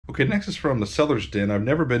Okay, next is from the Seller's Den. I've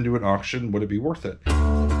never been to an auction. Would it be worth it?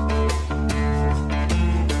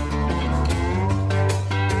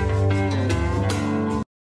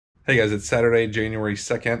 Hey guys, it's Saturday, January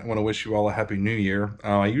 2nd. I want to wish you all a Happy New Year.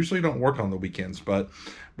 I usually don't work on the weekends, but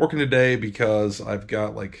I'm working today because I've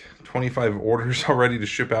got like 25 orders already to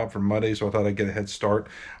ship out for Monday, so I thought I'd get a head start.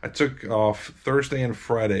 I took off Thursday and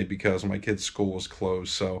Friday because my kids' school was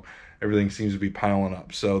closed, so everything seems to be piling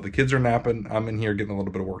up. So the kids are napping. I'm in here getting a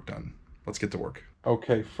little bit of work done. Let's get to work.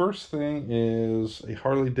 Okay, first thing is a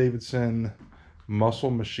Harley-Davidson Muscle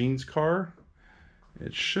Machines car.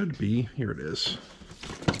 It should be, here it is.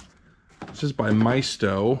 This is by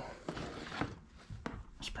Maisto.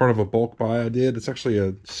 It's part of a bulk buy I did. It's actually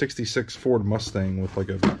a 66 Ford Mustang with like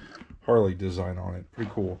a Harley design on it. Pretty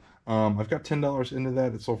cool. I've got $10 into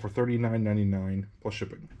that. It sold for $39.99 plus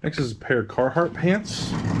shipping. Next is a pair of Carhartt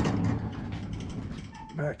pants.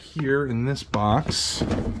 Back here in this box,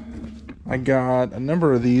 I got a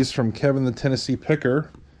number of these from Kevin the Tennessee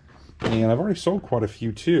Picker. And I've already sold quite a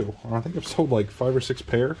few too. I think I've sold like 5 or 6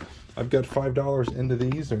 pair. I've got $5 into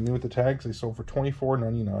these. They're new with the tags. They sold for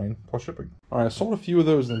 $24.99 plus shipping. Alright, I sold a few of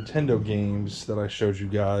those Nintendo games that I showed you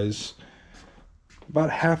guys. About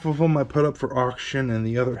half of them I put up for auction, and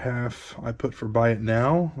the other half I put for buy it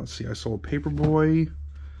now. Let's see, I sold Paperboy,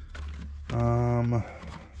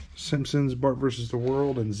 Simpsons, Bart vs. the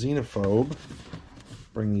World, and Xenophobe.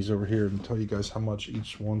 Bring these over here and tell you guys how much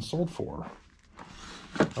each one sold for.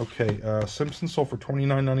 Okay, Simpsons sold for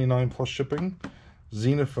 $29.99 plus shipping.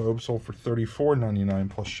 Xenophobe sold for $34.99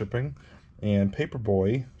 plus shipping. And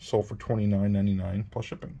Paperboy sold for $29.99 plus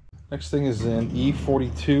shipping. Next thing is an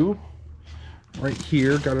E42. Right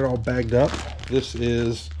here, got it all bagged up. This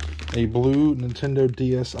is a blue Nintendo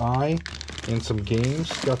DSi and some games.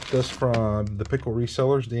 Got this from the Pickle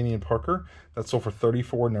resellers, Danny and Parker. That sold for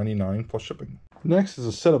 $34.99 plus shipping. Next is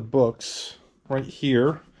a set of books right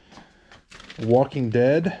here. Walking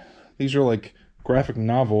Dead. These are like graphic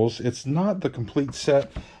novels. It's not the complete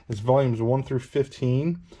set. It's volumes 1 through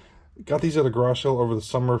 15. Got these at a garage sale over the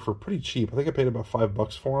summer for pretty cheap. I think I paid about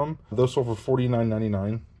 $5 for them. Those sold for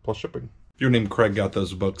 $49.99 plus shipping. Your name Craig got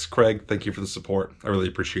those books. Craig, thank you for the support. I really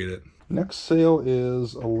appreciate it. Next sale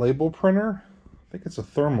is a label printer. I think it's a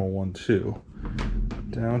thermal one too.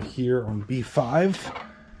 Down here on B5.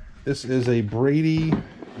 This is a Brady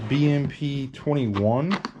BMP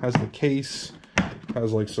 21. Has the case,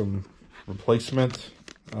 has like some replacement.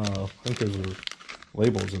 I think there's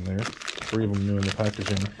labels in there. 3 of them new in the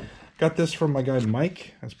packaging. Got this from my guy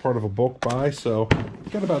Mike as part of a bulk buy, so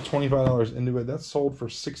got about $25 into it. That's sold for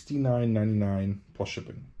 $69.99 plus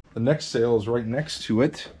shipping. The next sale is right next to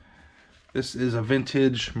it. This is a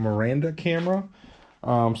vintage Miranda camera.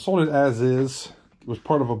 Sold it as is. It was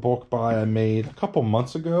part of a bulk buy I made a couple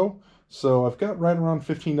months ago. So I've got right around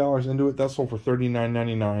 $15 into it. That sold for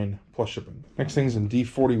 $39.99 plus shipping. Next thing's in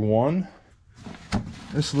D41.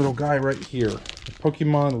 This little guy right here. The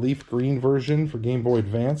Pokemon Leaf Green version for Game Boy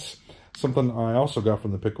Advance. Something I also got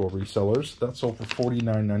from the Pickle resellers. That sold for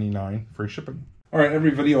 $49.99 free shipping. Alright,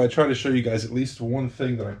 every video I try to show you guys at least one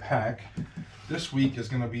thing that I pack. This week is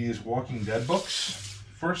going to be these Walking Dead books.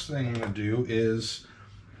 First thing I'm going to do is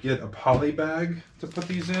get a poly bag to put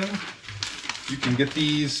these in. You can get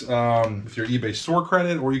these with your eBay store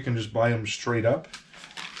credit, or you can just buy them straight up.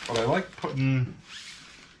 But I like putting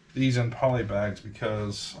these in poly bags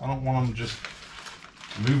because I don't want them just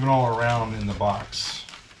moving all around in the box.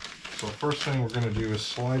 So first thing we're going to do is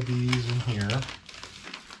slide these in here.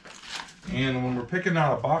 And when we're picking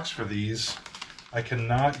out a box for these, I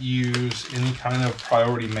cannot use any kind of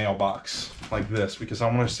priority mail box like this because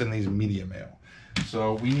I want to send these media mail.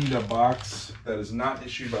 So we need a box that is not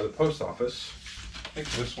issued by the post office. I think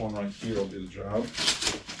this one right here will do the job.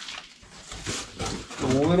 It's a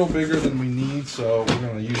little bigger than we need, so we're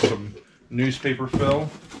going to use some newspaper fill.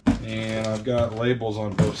 And I've got labels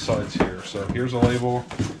on both sides here. So here's a label,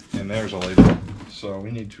 and there's a label. So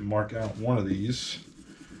we need to mark out one of these.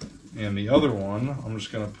 And the other one, I'm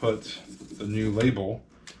just going to put the new label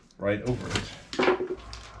right over it.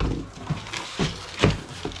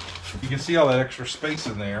 You can see all that extra space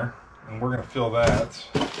in there, and we're going to fill that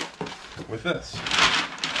with this.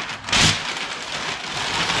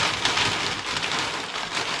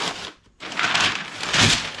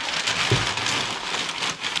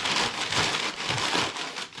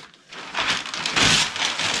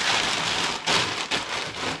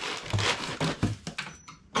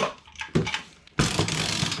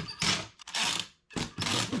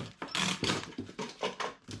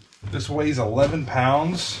 This weighs 11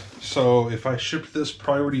 pounds, so if I shipped this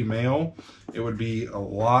priority mail, it would be a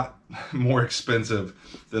lot more expensive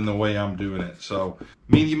than the way I'm doing it. So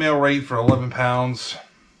medium mail rate for 11 pounds.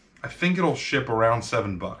 I think it'll ship around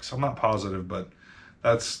 $7. I'm not positive, but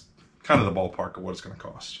that's kind of the ballpark of what it's going to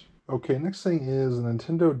cost. Okay, next thing is a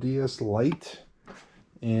Nintendo DS Lite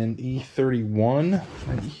and E31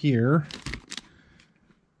 right here.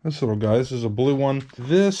 This little guy, this is a blue one.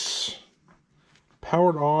 This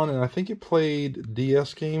powered on, and I think it played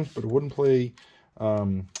DS games, but it wouldn't play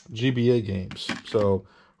GBA games. So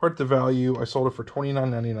hard to value. I sold it for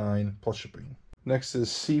 $29.99 plus shipping. Next is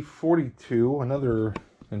C42, another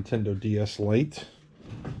Nintendo DS Lite.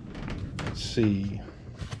 Let's see.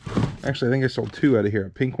 Actually, I think I sold two out of here, a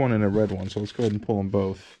pink one and a red one. So let's go ahead and pull them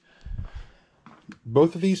both.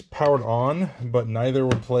 Both of these powered on, but neither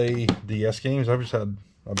would play DS games. I've just had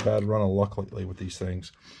a bad run of luck lately with these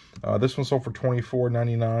things. This one sold for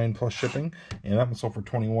 $24.99 plus shipping, and that one sold for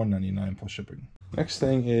 $21.99 plus shipping. Next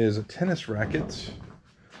thing is a tennis racket.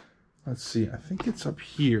 Let's see, I think it's up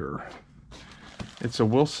here. It's a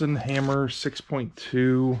Wilson Hammer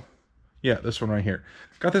 6.2. Yeah, this one right here.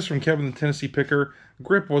 Got this from Kevin the Tennessee Picker.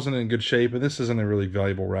 Grip wasn't in good shape, and this isn't a really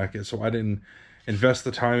valuable racket, so I didn't invest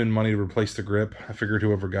the time and money to replace the grip. I figured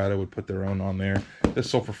whoever got it would put their own on there. This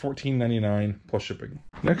sold for $14.99 plus shipping.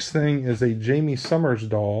 Next thing is a Jamie Summers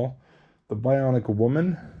doll, the Bionic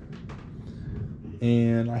Woman.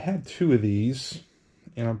 And I had two of these,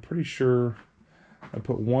 and I'm pretty sure I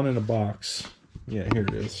put one in a box. Yeah, here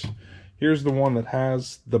it is. Here's the one that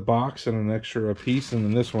has the box and an extra piece, and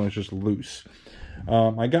then this one is just loose.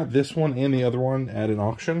 I got this one and the other one at an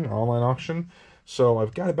auction, an online auction. So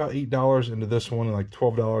I've got about $8 into this one and like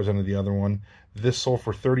 $12 into the other one. This sold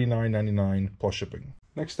for $39.99 plus shipping.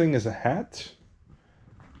 Next thing is a hat.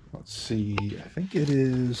 Let's see, I think it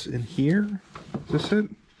is in here. Is this it?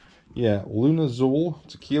 Yeah, Luna Zool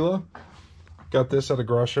Tequila. Got this at a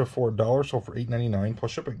garage sale for $1, sold for $8.99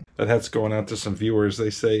 plus shipping. That hat's going out to some viewers. They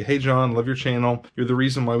say, "Hey John, love your channel. You're the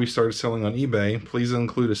reason why we started selling on eBay. Please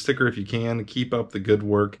include a sticker if you can. Keep up the good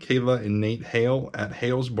work. Kayla and Nate Hale at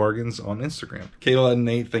Hale's Bargains on Instagram." Kayla and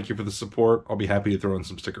Nate, thank you for the support. I'll be happy to throw in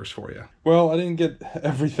some stickers for you. Well, I didn't get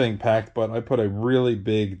everything packed, but I put a really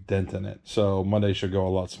big dent in it. So Monday should go a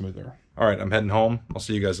lot smoother. All right, I'm heading home. I'll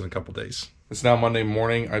see you guys in a couple days. It's now Monday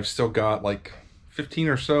morning. I've still got like 15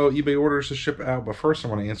 or so eBay orders to ship out, but first I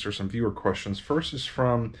want to answer some viewer questions. First is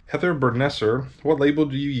from Heather Bernesser. What label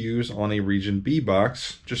do you use on a Region B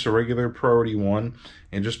box? Just a regular priority one,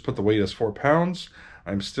 and just put the weight as 4 pounds.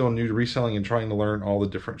 I'm still new to reselling and trying to learn all the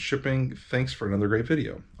different shipping. Thanks for another great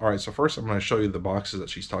video. All right, so first I'm going to show you the boxes that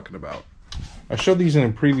she's talking about. I showed these in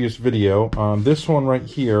a previous video. This one right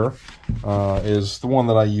here is the one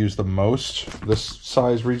that I use the most. This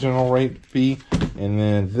size regional rate B, and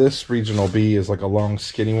then this regional B is like a long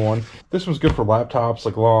skinny one. This one's good for laptops,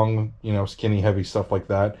 like long, you know, skinny, heavy stuff like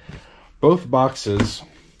that. Both boxes,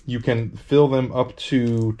 you can fill them up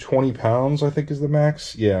to 20 pounds, I think is the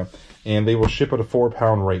max. Yeah, and they will ship at a 4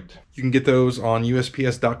 pound rate. You can get those on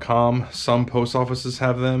USPS.com. Some post offices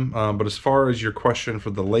have them, but as far as your question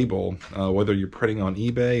for the label, whether you're printing on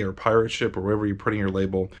eBay or Pirate Ship or wherever you're printing your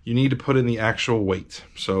label, you need to put in the actual weight.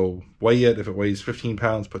 So weigh it. If it weighs 15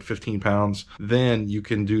 pounds, put 15 pounds. Then you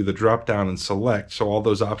can do the drop down and select. So all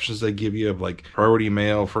those options they give you of like priority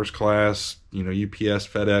mail, first class, you know, UPS,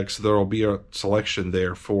 FedEx, there will be a selection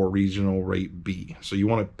there for regional rate B. So you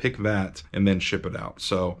want to pick that and then ship it out.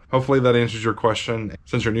 So hopefully that answers your question.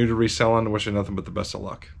 Since you're new to reselling, I wish you nothing but the best of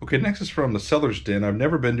luck. Okay, next is from the Seller's Den. I've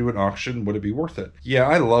never been to an auction. Would it be worth it? Yeah,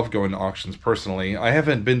 I love going to auctions personally. I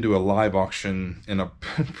haven't been to a live auction in a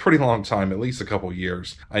pretty long time, at least a couple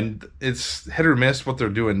years. And it's hit or miss what they're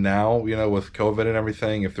doing now, you know, with COVID and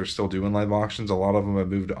everything. If they're still doing live auctions, a lot of them have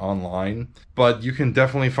moved to online. But you can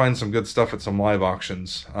definitely find some good stuff at some live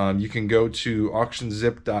auctions. You can go to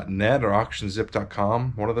auctionzip.net or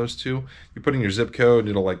auctionzip.com, one of those two. You put in your zip code,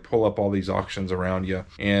 it'll like pull up all these auctions around you,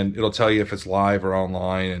 and it'll tell you if it's live or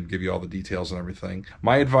online and give you all the details and everything.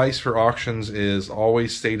 My advice for auctions is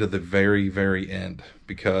always stay to the very, very end,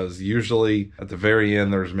 because usually at the very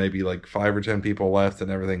end there's maybe like 5 or 10 people left and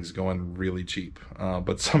everything's going really cheap.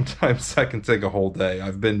 But sometimes that can take a whole day.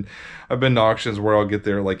 I've been to auctions where I'll get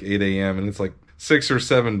there at like 8 a.m. and it's like 6 or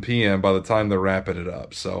 7 p.m. by the time they're wrapping it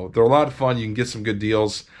up. So they're a lot of fun. You can get some good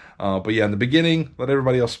deals. But yeah, in the beginning, let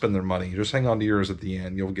everybody else spend their money. Just hang on to yours at the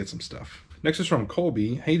end. You'll get some stuff. Next is from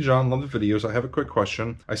Colby. Hey John, love the videos. I have a quick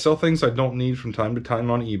question. I sell things I don't need from time to time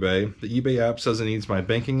on eBay. The eBay app says it needs my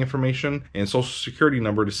banking information and social security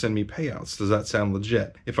number to send me payouts. Does that sound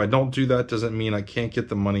legit? If I don't do that, does it mean I can't get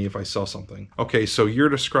the money if I sell something? Okay, so you're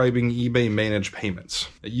describing eBay managed payments.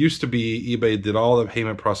 It used to be eBay did all the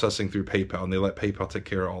payment processing through PayPal, and they let PayPal take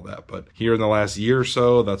care of all that. But here in the last year or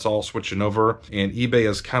so, that's all switching over, and eBay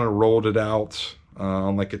has kind of rolled it out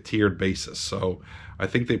on like a tiered basis. So I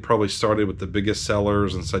think they probably started with the biggest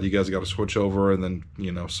sellers and said, you guys got to switch over, and then,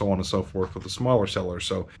 you know, so on and so forth with the smaller sellers.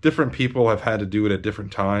 So different people have had to do it at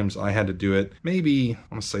different times. I had to do it maybe, I'm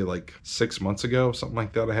gonna say like 6 months ago, something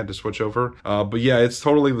like that. I had to switch over. But yeah, it's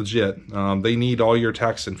totally legit. They need all your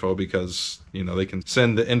tax info because, you know, they can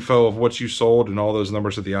send the info of what you sold and all those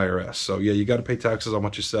numbers to the IRS. So yeah, you got to pay taxes on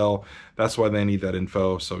what you sell. That's why they need that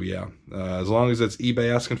info. So yeah, as long as it's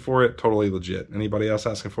eBay asking for it, totally legit. Anybody else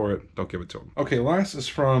asking for it, don't give it to them. Okay, last is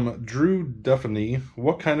from Drew Duffany.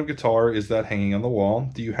 What kind of guitar is that hanging on the wall?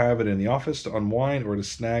 Do you have it in the office to unwind or to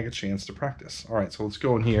snag a chance to practice? All right, so let's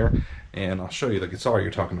go in here and I'll show you the guitar you're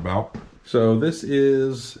talking about. So this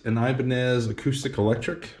is an Ibanez acoustic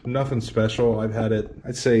electric. Nothing special. I've had it,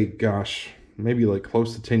 I'd say, gosh, maybe like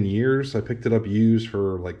close to 10 years. I picked it up used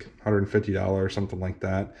for like $150, something like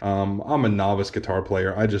that. I'm a novice guitar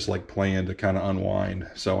player. I just like playing to kind of unwind.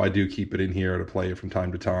 So I do keep it in here to play it from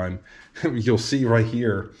time to time. You'll see right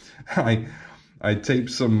here, I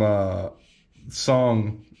taped some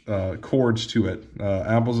song chords to it.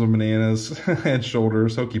 Apples and bananas, head,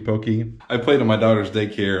 shoulders, hokey pokey. I played at my daughter's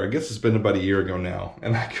daycare. I guess it's been about a year ago now,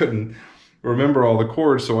 and I couldn't remember all the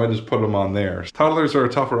chords, so I just put them on there. Toddlers are a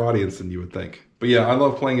tougher audience than you would think. But yeah, I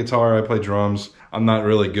love playing guitar. I play drums. I'm not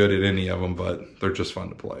really good at any of them, but they're just fun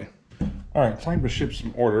to play. All right, time to ship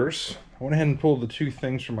some orders. I went ahead and pulled the two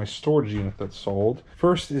things from my storage unit that sold.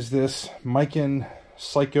 First is this Miken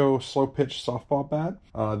Psycho Slow Pitch Softball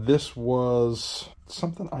Bat. This was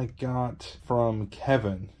something I got from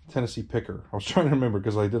Kevin, Tennessee Picker. I was trying to remember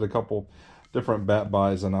because I did a couple different bat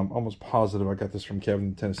buys, and I'm almost positive I got this from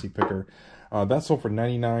Kevin, Tennessee Picker. That sold for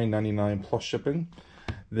 $99.99 plus shipping.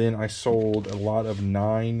 Then I sold a lot of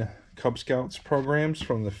 9 Cub Scouts programs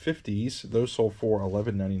from the 50s. Those sold for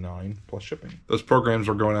 $11.99 plus shipping. Those programs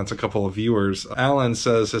were going out to a couple of viewers. Alan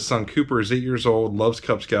says his son Cooper is 8 years old, loves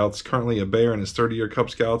Cub Scouts, currently a bear in his 30-year Cub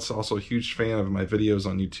Scouts, also a huge fan of my videos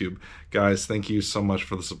on YouTube. Guys, thank you so much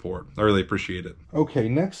for the support. I really appreciate it. Okay,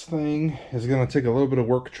 next thing is going to take a little bit of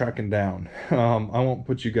work tracking down. I won't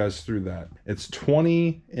put you guys through that. It's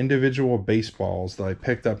 20 individual baseballs that I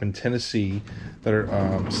picked up in Tennessee that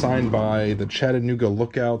are signed by the Chattanooga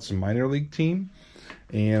Lookouts minor league team.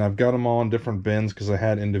 And I've got them all in different bins because I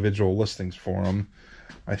had individual listings for them.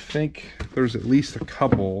 I think there's at least a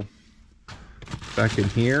couple back in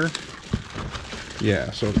here.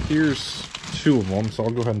 Yeah, so here's 2 of them, so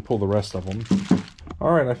I'll go ahead and pull the rest of them.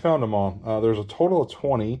 All right, I found them all. There's a total of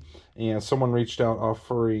 20, and someone reached out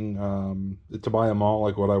offering to buy them all,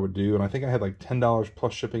 like what I would do, and I think I had like $10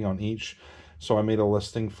 plus shipping on each. So I made a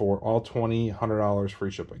listing for all 20, $100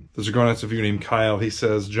 free shipping. There's a going out to viewer named Kyle. He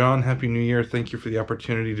says, John, Happy New Year. Thank you for the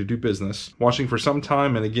opportunity to do business. Watching for some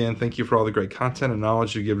time, and again, thank you for all the great content and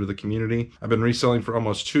knowledge you give to the community. I've been reselling for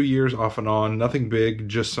almost 2 years off and on. Nothing big,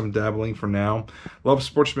 just some dabbling for now. Love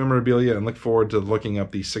sports memorabilia and look forward to looking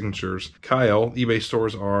up these signatures. Kyle, eBay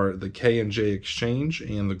stores are the K&J Exchange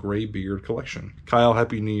and the Gray Beard Collection. Kyle,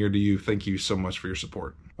 Happy New Year to you. Thank you so much for your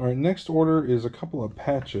support. All right, next order is a couple of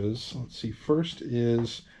patches. Let's see, first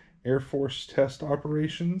is Air Force Test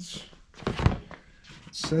Operations. It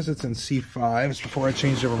says it's in C5s before I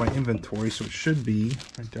changed over my inventory, so it should be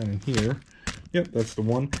right down in here. Yep, that's the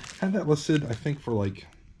one. Had that listed, I think, for like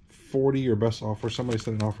 40 or best offer. Somebody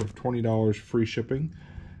sent an offer of $20 free shipping,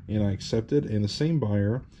 and I accepted. And the same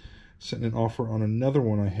buyer sent an offer on another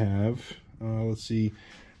one I have. Let's see.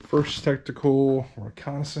 First Tactical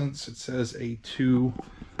Reconnaissance. It says A2,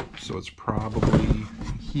 so it's probably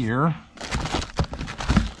here.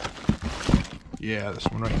 Yeah, this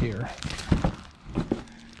one right here.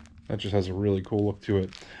 That just has a really cool look to it.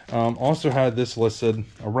 Also had this listed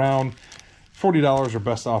around $40 or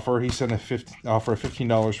best offer. He sent an offer of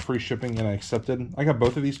 $15 free shipping, and I accepted. I got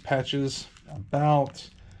both of these patches about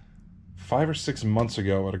 5 or 6 months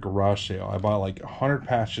ago at a garage sale. I bought like 100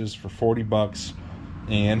 patches for 40 bucks.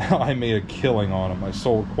 And I made a killing on them. I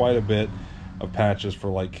sold quite a bit of patches for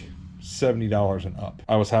like $70 and up.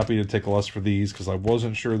 I was happy to take less for these because I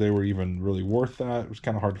wasn't sure they were even really worth that. It was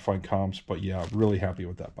kind of hard to find comps, but yeah, really happy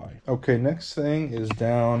with that buy. Okay, next thing is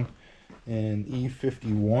down in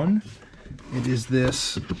E51. It is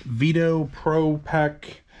this Vito Pro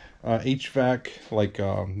Pack HVAC like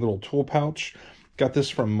little tool pouch. Got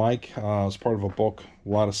this from Mike as part of a bulk. A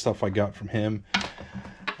lot of stuff I got from him.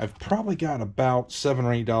 I've probably got about $7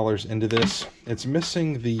 or $8 into this. It's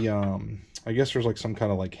missing the, I guess there's like some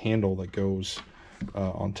kind of like handle that goes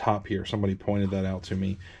on top here. Somebody pointed that out to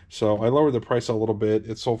me. So I lowered the price a little bit.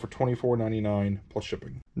 It sold for $24.99 plus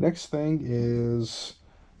shipping. Next thing is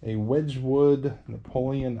a Wedgwood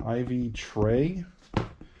Napoleon Ivy tray.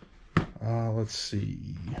 Let's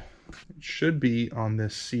see. It should be on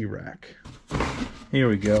this C-rack. Here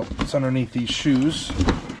we go. It's underneath these shoes.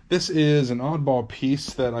 This is an oddball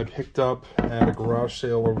piece that I picked up at a garage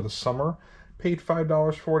sale over the summer. Paid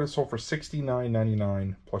 $5 for it. It sold for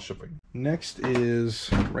 $69.99 plus shipping. Next is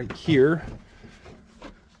right here,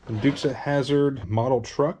 the Dukes of Hazzard model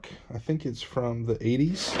truck. I think it's from the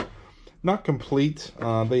 80s. Not complete.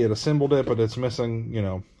 They had assembled it, but it's missing, you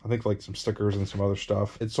know, I think like some stickers and some other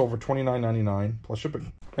stuff. It sold for $29.99 plus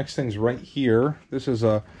shipping. Next thing's right here. This is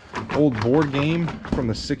a old board game from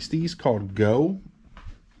the 60s called Go.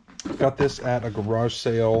 Got this at a garage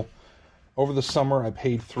sale over the summer. I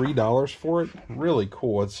paid $3 for it. Really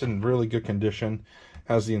cool. It's in really good condition.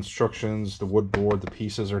 Has the instructions, the wood board, the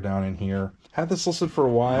pieces are down in here. Had this listed for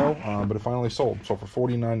a while, but it finally sold. Sold for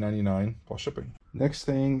 $49.99 plus shipping. Next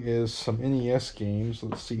thing is some NES games.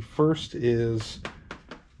 Let's see. First is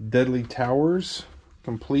Deadly Towers,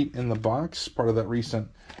 complete in the box. Part of that recent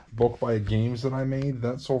bulk buy of games that I made.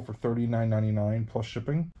 That sold for $39.99 plus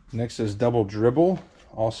shipping. Next is Double Dribble,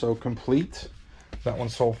 also complete. That one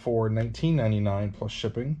sold for $19.99 plus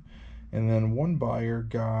shipping. And then one buyer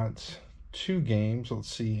got two games.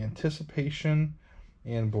 Let's see, Anticipation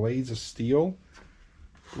and Blades of Steel.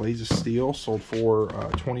 Blades of Steel sold for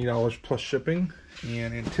 $20 plus shipping.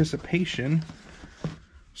 And Anticipation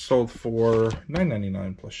sold for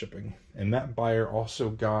 $9.99 plus shipping. And that buyer also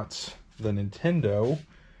got the Nintendo.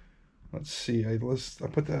 Let's see, I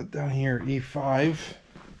put that down here, E5.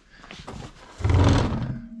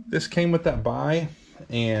 This came with that buy,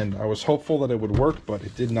 and I was hopeful that it would work, but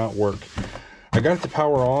it did not work. I got it to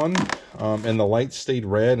power on, and the light stayed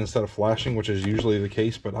red instead of flashing, which is usually the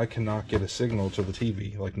case, but I cannot get a signal to the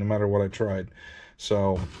TV, like no matter what I tried.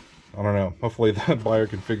 So, I don't know. Hopefully that buyer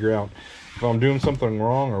can figure out if I'm doing something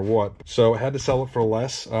wrong or what. So I had to sell it for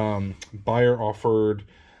less. Buyer offered,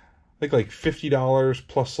 I think like $50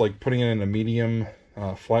 plus like putting it in a medium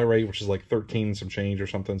flat rate, which is like 13 some change or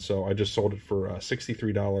something. So I just sold it for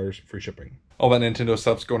 $63 free shipping. All that Nintendo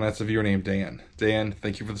stuff's going out to a viewer named Dan. Dan,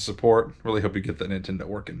 thank you for the support. Really hope you get that Nintendo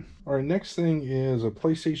working. All right, next thing is a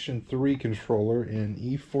PlayStation 3 controller in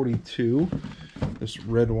E42. This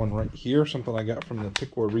red one right here, something I got from the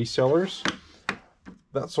Pickler resellers.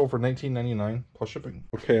 That sold for $19.99 plus shipping.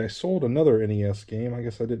 Okay, I sold another NES game. I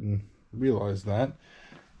guess I didn't realize that.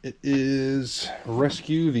 It is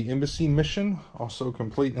Rescue the Embassy Mission, also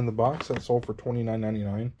complete in the box. That sold for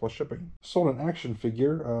 $29.99 plus shipping. Sold an action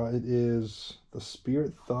figure. It is the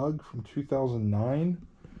Spirit Thug from 2009.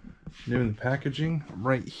 New in the packaging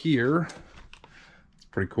right here. It's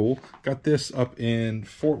pretty cool. Got this up in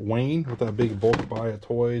Fort Wayne with that big bulk buy of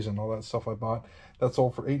toys and all that stuff I bought. That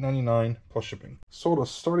sold for $8.99 plus shipping. Sold a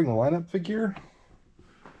starting lineup figure.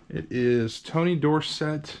 It is Tony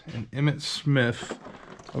Dorsett and Emmitt Smith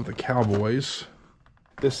of the Cowboys.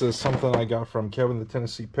 This is something I got from Kevin the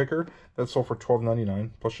Tennessee Picker. That sold for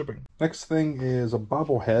 $12.99 plus shipping. Next thing is a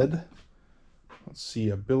bobblehead. Let's see,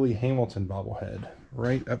 a Billy Hamilton bobblehead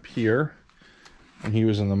right up here. And he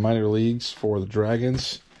was in the minor leagues for the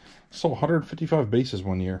Dragons. Sold 155 bases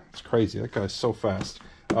one year. It's crazy. That guy's so fast.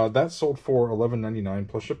 That sold for $11.99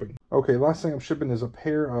 plus shipping. Okay, last thing I'm shipping is a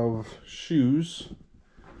pair of shoes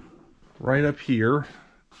right up here.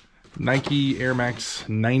 Nike Air Max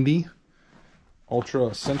 90 Ultra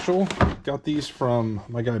Essential. Got these from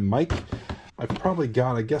my guy Mike. I've probably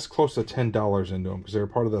got, I guess, close to $10 into them because they were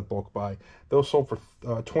part of that bulk buy. Those sold for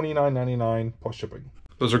 $29.99 plus shipping.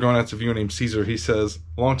 Those are going out to a viewer named Caesar. He says,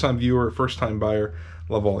 long-time viewer, first-time buyer,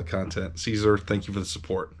 love all the content. Caesar, thank you for the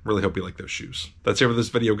support. Really hope you like those shoes. That's it for this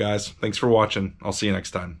video, guys. Thanks for watching. I'll see you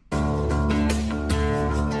next time.